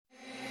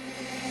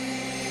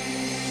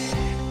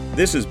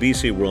This is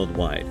BC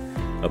Worldwide,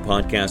 a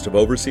podcast of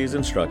overseas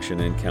instruction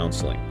and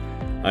counseling.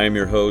 I am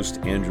your host,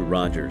 Andrew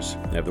Rogers.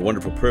 I have the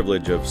wonderful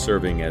privilege of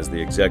serving as the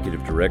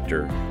Executive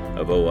Director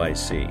of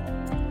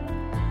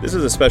OIC. This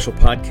is a special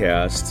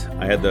podcast.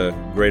 I had the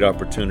great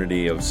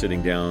opportunity of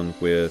sitting down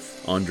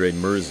with Andrei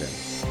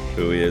Murzin,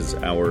 who is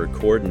our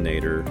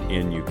coordinator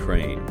in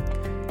Ukraine,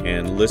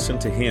 and listen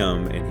to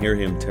him and hear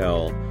him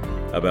tell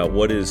about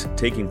what is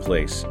taking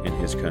place in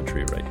his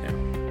country right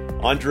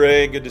now.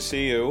 Andrei, good to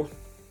see you.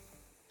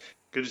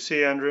 Good to see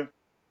you, Andrew.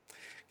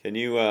 Can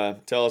you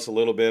tell us a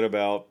little bit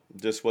about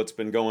just what's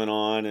been going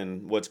on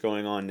and what's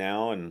going on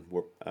now, and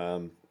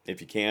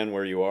if you can,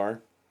 where you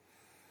are?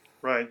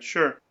 Right,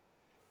 sure.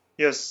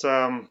 Yes,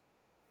 I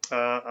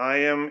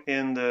am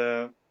in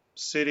the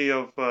city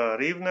of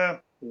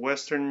Rivne,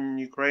 western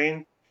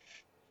Ukraine.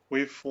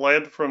 We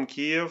fled from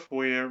Kiev,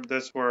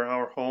 that's where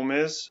our home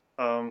is,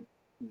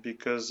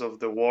 because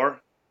of the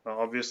war,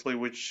 obviously,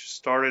 which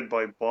started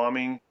by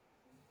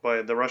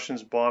the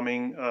Russians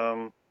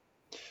bombing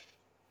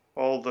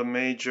all the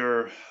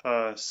major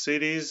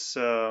cities,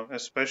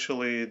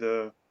 especially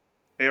the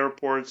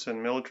airports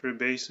and military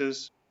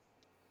bases.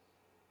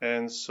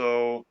 And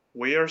so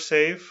we are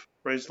safe,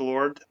 praise the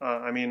Lord.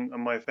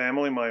 My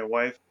family, my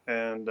wife,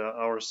 and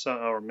our son,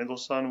 our middle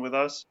son, with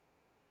us.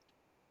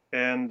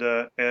 And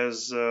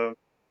as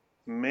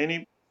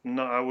many,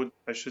 no,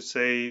 I should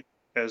say,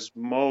 as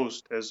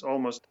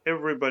almost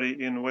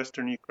everybody in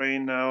Western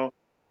Ukraine now,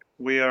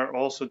 we are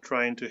also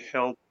trying to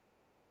help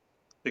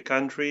the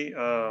country,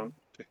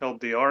 to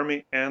help the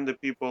army and the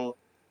people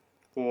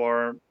who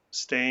are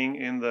staying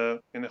in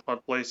the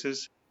hot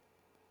places.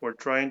 We're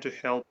trying to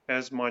help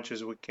as much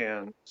as we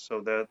can.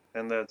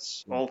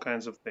 That's all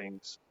kinds of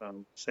things.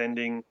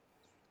 Sending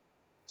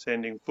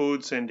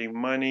food, sending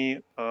money,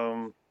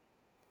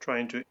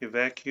 trying to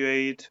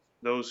evacuate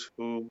those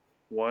who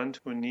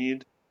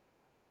need,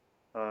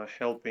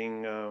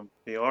 helping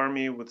the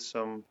army with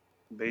some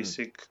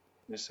basic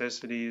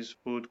necessities,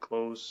 food,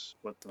 clothes,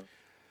 whatnot.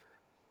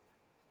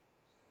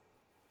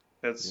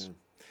 That's.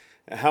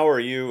 Yeah. How are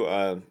you?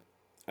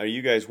 Are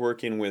you guys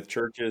working with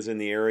churches in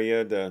the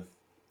area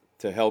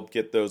to help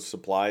get those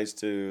supplies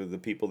to the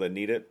people that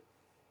need it?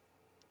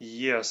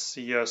 Yes.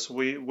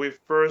 We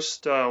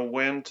first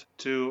went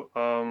to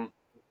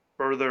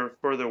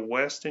further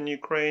west in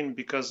Ukraine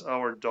because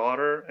our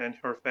daughter and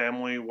her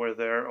family were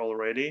there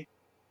already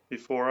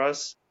before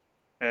us,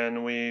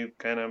 and we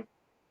kind of,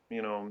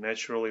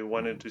 naturally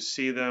wanted to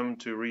see them,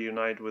 to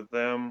reunite with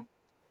them.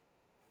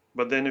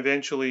 But then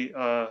eventually,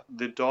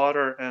 the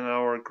daughter and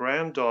our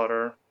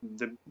granddaughter,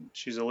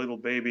 she's a little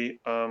baby,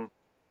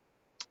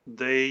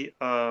 they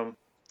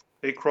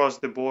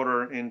crossed the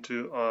border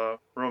into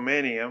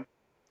Romania,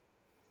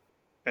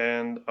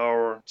 and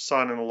our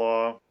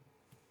son-in-law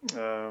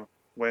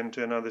went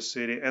to another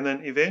city. And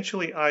then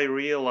eventually I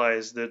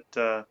realized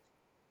that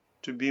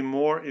to be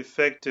more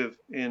effective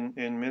in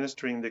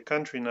ministering the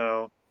country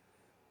now,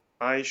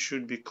 I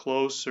should be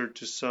closer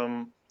to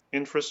some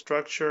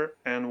infrastructure,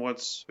 and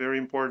what's very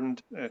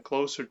important,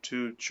 closer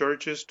to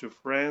churches, to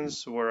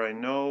friends where I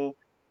know,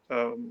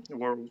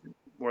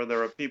 where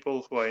there are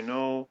people who I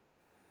know.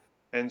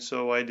 And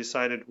so I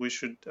decided we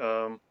should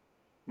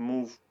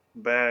move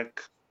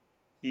back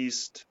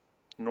east,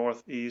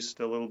 northeast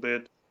a little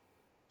bit.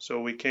 So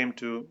we came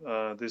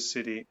to this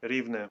city,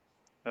 Rivne,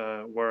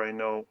 where I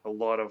know a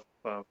lot of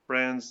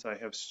friends. I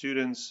have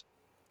students,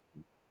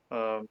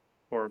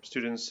 or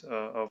students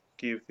of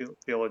Kiev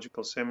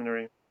Theological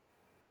Seminary,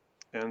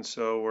 and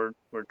so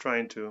we're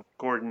trying to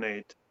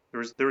coordinate.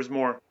 There's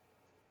more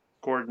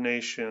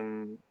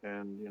coordination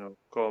and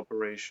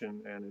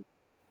cooperation, and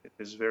it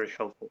is very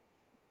helpful.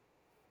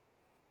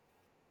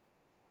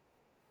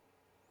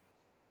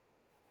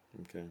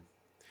 Okay.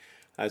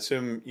 I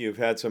assume you've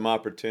had some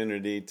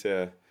opportunity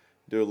to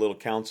do a little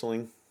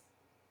counseling.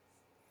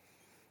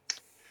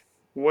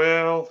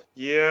 Well,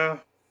 yeah,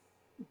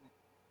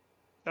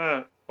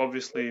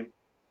 obviously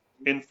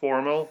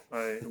informal.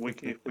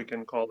 If we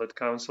can call it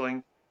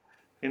counseling,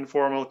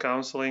 informal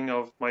counseling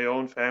of my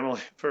own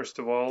family first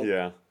of all.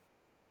 Yeah.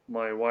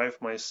 My wife,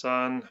 my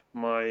son,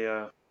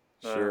 my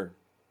Sure.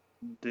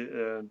 how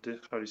do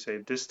you say,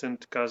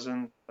 distant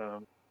cousin.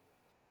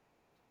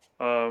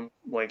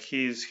 Like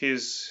he's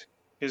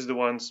the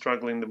one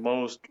struggling the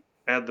most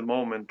at the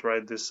moment,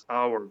 right this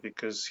hour,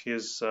 because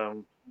his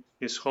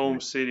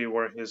home city,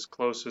 where his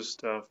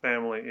closest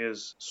family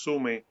is,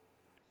 Sumy,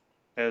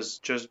 has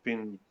just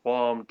been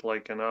bombed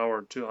like an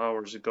hour, 2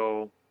 hours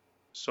ago,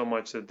 so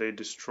much that they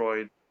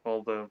destroyed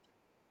all the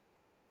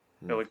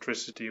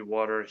electricity,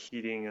 water,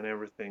 heating, and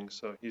everything.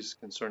 So he's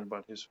concerned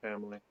about his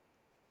family.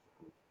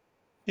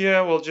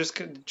 Yeah, well,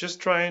 just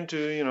trying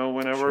to,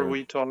 whenever Sure.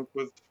 we talk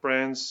with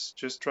friends,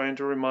 just trying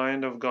to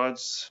remind of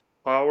God's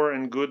power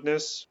and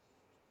goodness,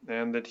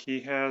 and that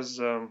He has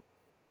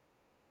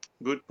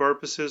good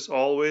purposes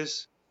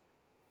always,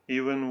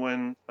 even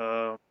when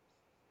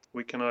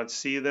we cannot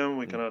see them,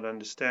 we cannot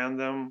understand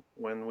them,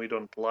 when we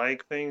don't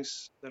like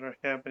things that are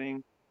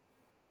happening.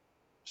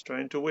 Just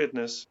trying to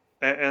witness,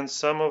 and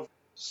some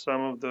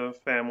some of the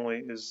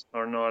family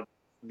are not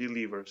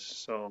believers.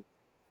 So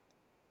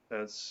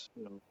that's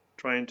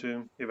trying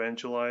to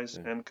evangelize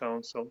Yeah. and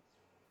counsel.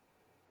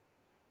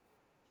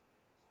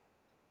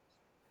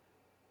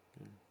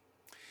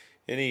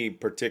 Any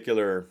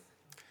particular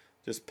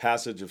just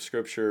passage of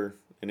scripture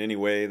in any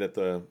way that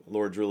the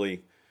Lord's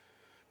really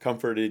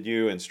comforted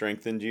you and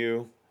strengthened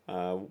you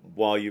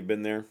while you've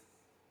been there?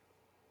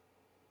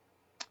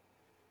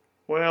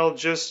 Well,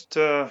 just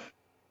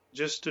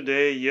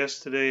today,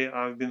 yesterday,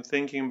 I've been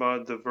thinking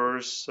about the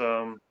verse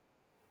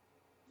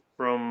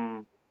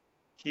from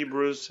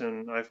Hebrews,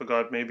 and I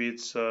forgot. Maybe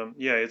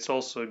it's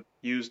also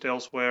used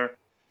elsewhere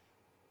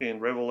in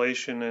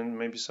Revelation and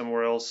maybe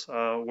somewhere else,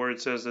 where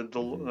it says that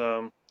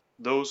Hmm.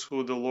 those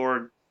who the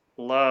Lord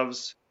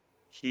loves,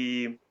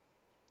 He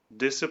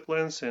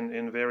disciplines,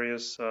 in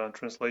various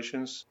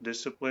translations,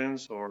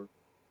 disciplines, or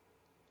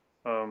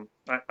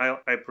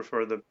I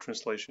prefer the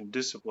translation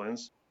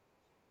disciplines.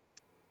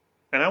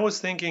 And I was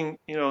thinking,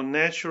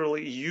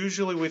 naturally,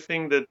 usually we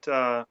think that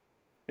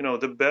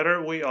the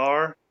better we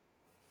are,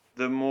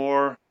 the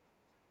more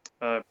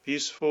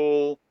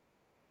peaceful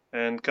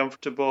and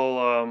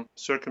comfortable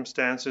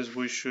circumstances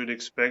we should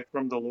expect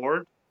from the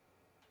Lord,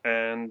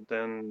 and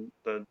then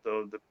the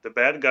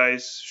bad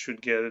guys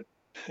should get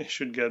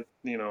should get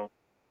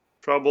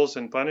troubles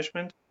and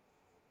punishment.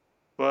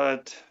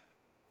 But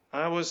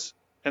I was,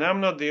 and I'm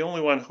not the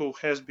only one who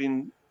has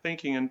been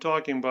thinking and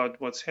talking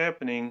about what's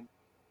happening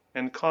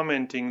and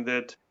commenting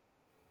that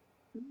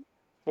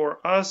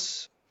for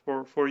us,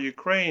 for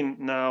Ukraine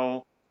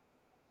now,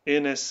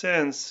 in a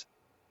sense,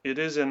 it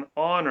is an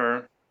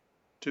honor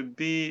to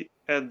be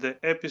at the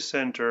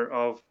epicenter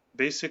of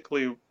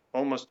basically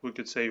almost we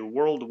could say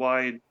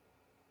worldwide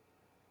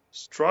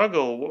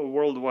struggle,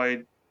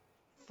 worldwide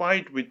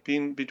fight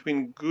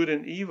between good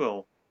and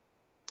evil,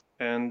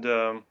 and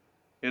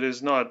it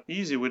is not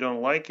easy. We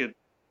don't like it,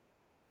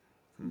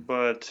 Hmm.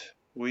 but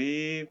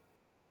I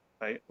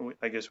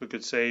guess we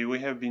could say we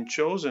have been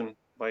chosen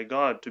by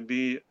God to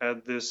be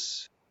at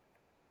this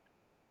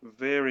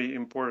very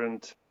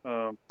important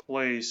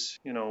place,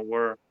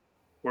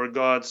 where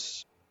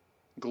God's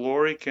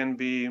glory can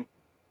be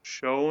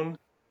shown,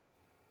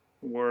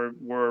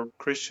 where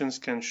Christians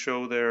can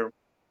show their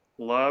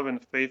love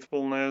and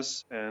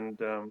faithfulness, and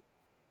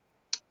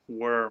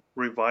where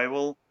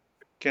revival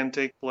can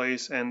take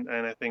place, and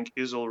I think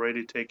is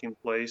already taking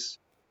place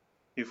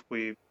if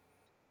we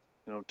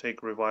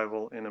take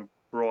revival in a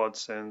broad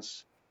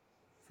sense.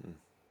 Hmm.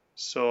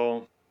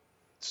 So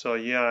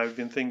yeah, I've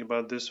been thinking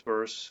about this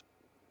verse.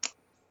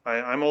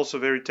 I'm also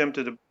very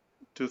tempted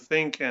to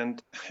think,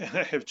 and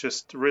I have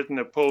just written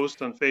a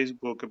post on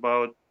Facebook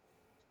about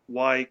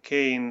why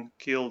Cain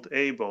killed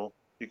Abel.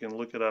 You can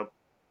look it up,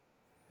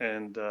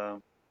 and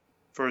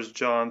 1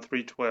 John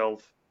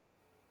 3:12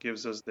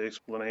 gives us the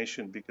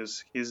explanation,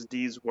 because his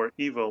deeds were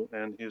evil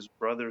and his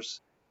brother's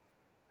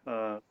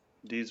uh,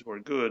 deeds were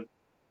good,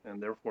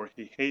 and therefore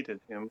he hated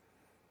him.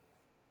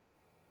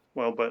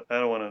 Well, but I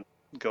don't want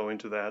to go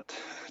into that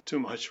too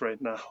much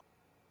right now.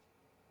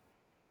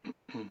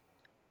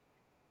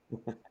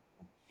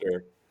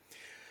 Sure.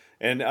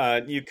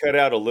 And you cut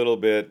out a little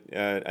bit.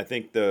 I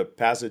think the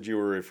passage you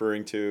were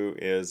referring to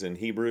is in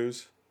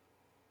Hebrews.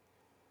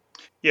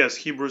 Yes,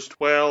 Hebrews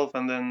 12,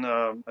 and then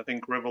I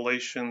think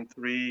Revelation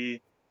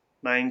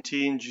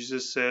 3:19.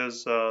 Jesus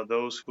says,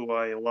 "Those who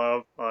I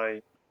love,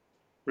 I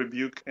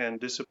rebuke and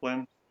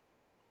discipline."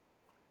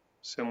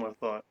 Similar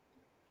thought.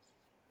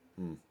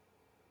 Hmm.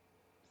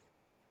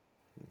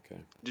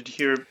 Okay. Did you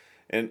hear?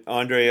 And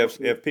Andre,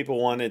 if people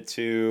wanted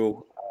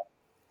to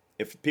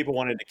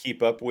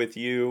keep up with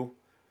you,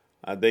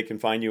 they can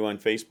find you on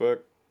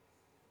Facebook.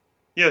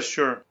 Yes,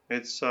 sure.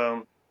 It's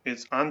Andre,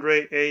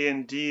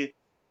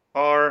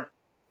 Andrei,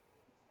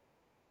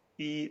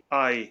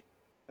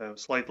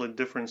 slightly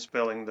different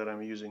spelling that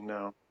I'm using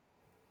now.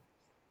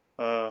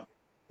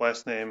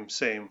 Last name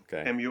same,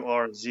 Okay.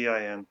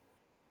 Murzin.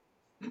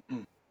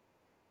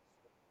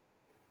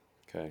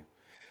 Okay.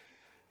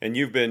 And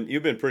you've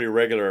been pretty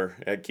regular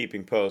at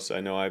keeping posts.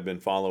 I know I've been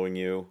following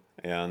you,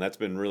 and that's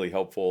been really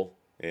helpful.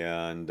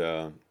 And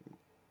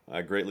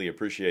I greatly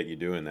appreciate you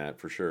doing that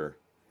for sure.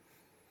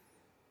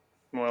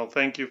 Well,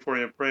 thank you for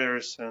your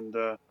prayers and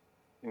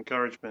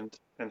encouragement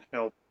and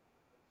help.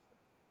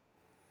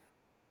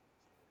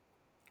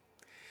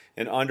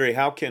 And Andre,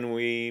 how can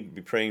we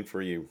be praying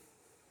for you?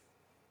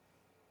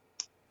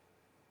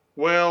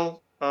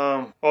 Well,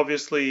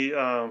 obviously,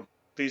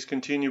 please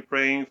continue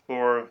praying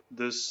for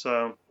this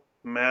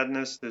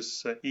madness,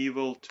 this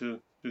evil to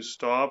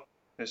stop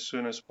as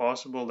soon as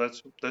possible.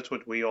 That's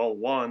what we all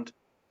want,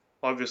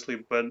 obviously.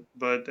 But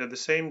at the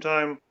same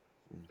time,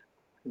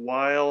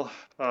 while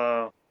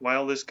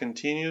this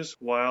continues,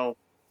 while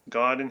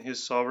God in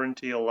His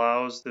sovereignty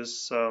allows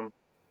this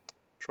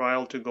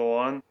trial to go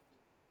on,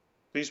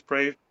 please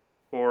pray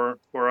for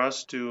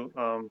us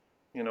to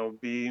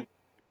be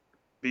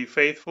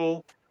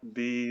faithful,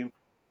 be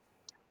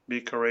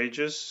be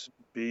courageous,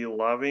 be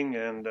loving,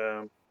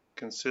 and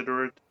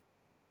considerate.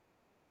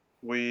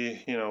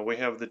 We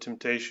have the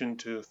temptation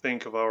to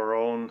think of our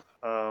own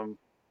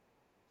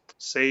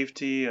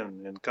safety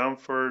and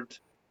comfort.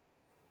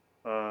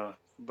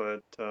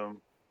 But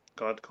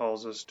God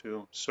calls us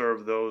to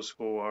serve those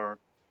who are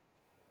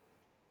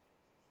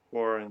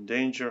in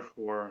danger,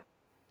 who are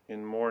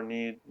in more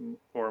need,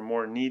 who are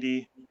more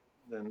needy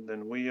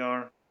than we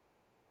are.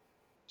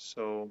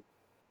 So,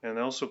 and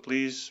also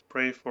please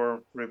pray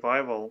for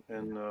revival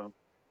in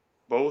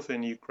both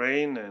in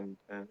Ukraine and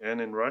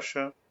in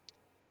Russia,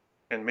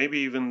 and maybe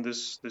even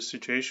this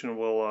situation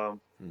will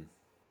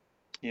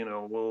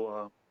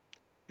will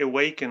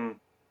awaken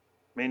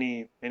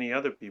many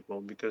other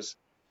people, because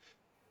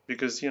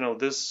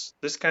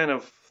this kind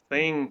of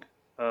thing,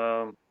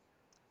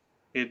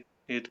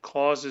 it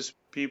causes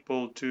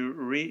people to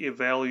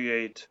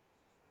reevaluate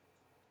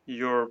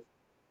your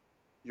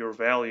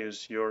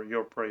values,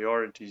 your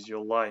priorities,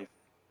 your life.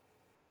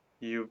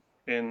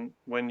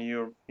 When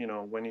you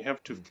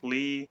have to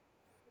flee,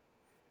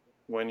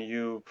 when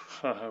you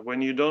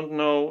don't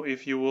know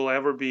if you will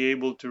ever be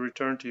able to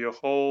return to your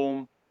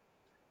home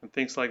and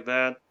things like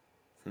that,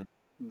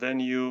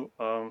 then you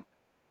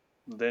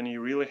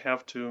really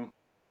have to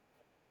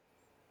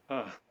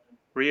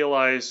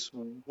realize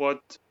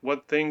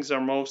what things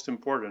are most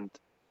important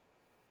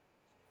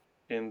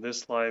in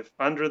this life,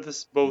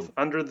 both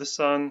under the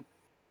sun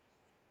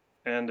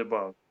and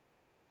above.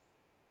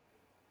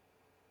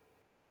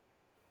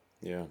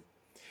 Yeah,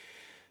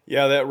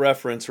 that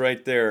reference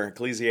right there,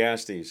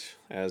 Ecclesiastes,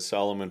 as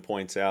Solomon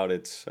points out,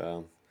 it's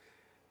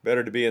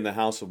better to be in the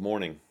house of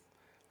mourning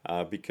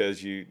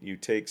because you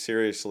take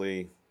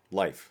seriously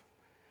life.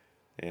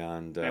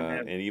 And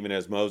even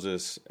as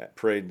Moses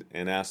prayed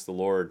and asked the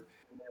Lord,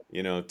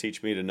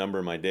 teach me to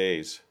number my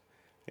days,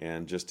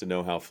 and just to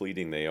know how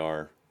fleeting they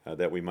are,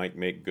 that we might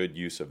make good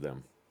use of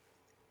them.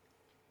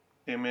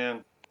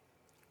 Amen.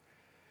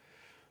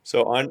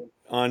 So,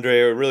 Andre,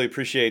 I really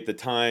appreciate the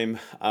time.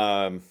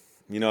 I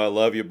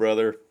love you,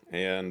 brother,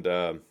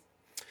 and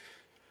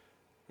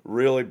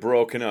really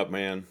broken up,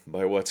 man,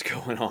 by what's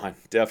going on,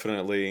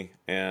 definitely.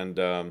 And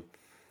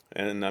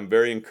I'm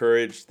very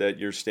encouraged that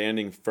you're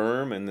standing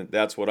firm, and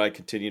that's what I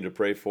continue to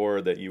pray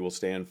for, that you will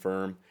stand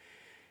firm.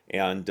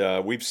 And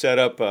we've set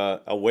up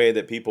a way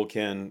that people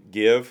can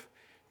give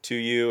to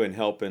you and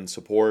help and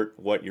support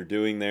what you're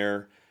doing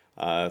there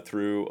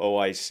through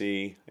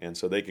OIC. And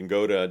so they can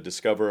go to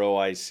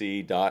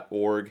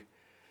discoveroic.org,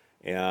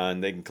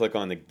 and they can click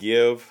on the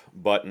Give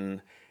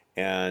button,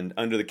 and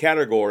under the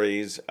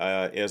categories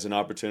is an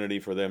opportunity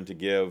for them to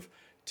give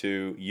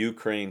to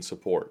Ukraine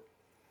support.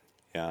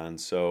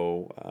 And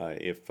so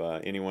if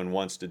anyone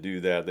wants to do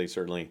that, they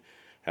certainly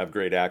have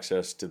great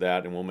access to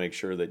that, and we'll make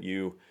sure that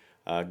you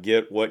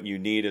get what you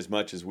need as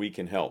much as we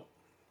can help.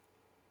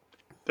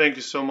 Thank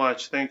you so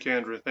much. Thank you,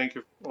 Andrew. Thank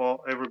you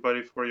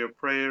everybody for your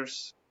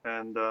prayers,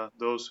 and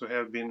those who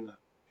have been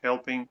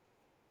helping.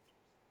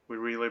 We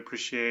really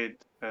appreciate,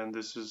 and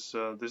this is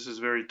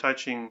very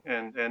touching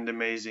and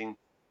amazing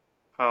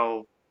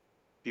how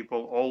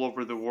people all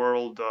over the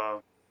world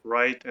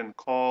write and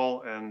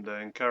call and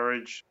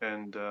encourage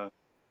and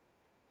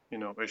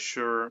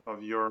assure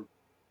of your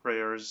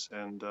prayers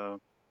and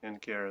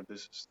care.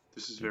 This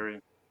is very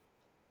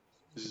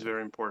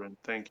important.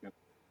 Thank you.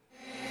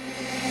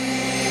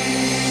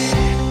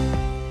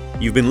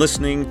 You've been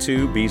listening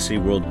to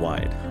BC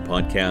Worldwide, a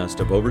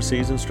podcast of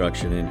overseas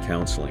instruction and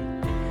counseling.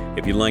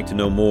 If you'd like to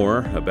know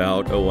more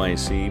about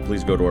OIC,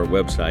 please go to our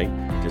website,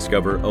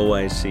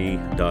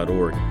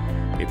 discoveroic.org.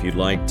 If you'd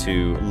like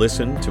to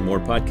listen to more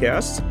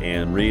podcasts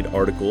and read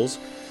articles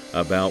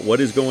about what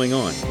is going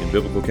on in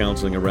biblical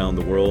counseling around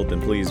the world,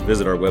 then please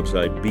visit our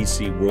website,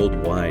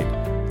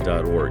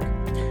 bcworldwide.org.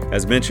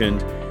 As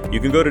mentioned, you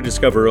can go to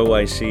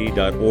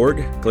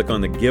discoveroic.org, click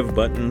on the Give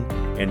button,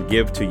 and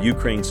give to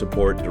Ukraine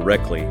support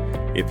directly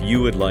if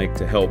you would like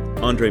to help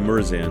Andre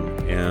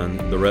Murzin and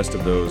the rest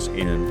of those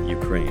in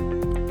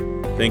Ukraine.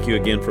 Thank you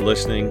again for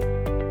listening,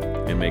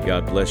 and may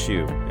God bless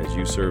you as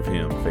you serve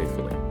Him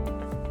faithfully.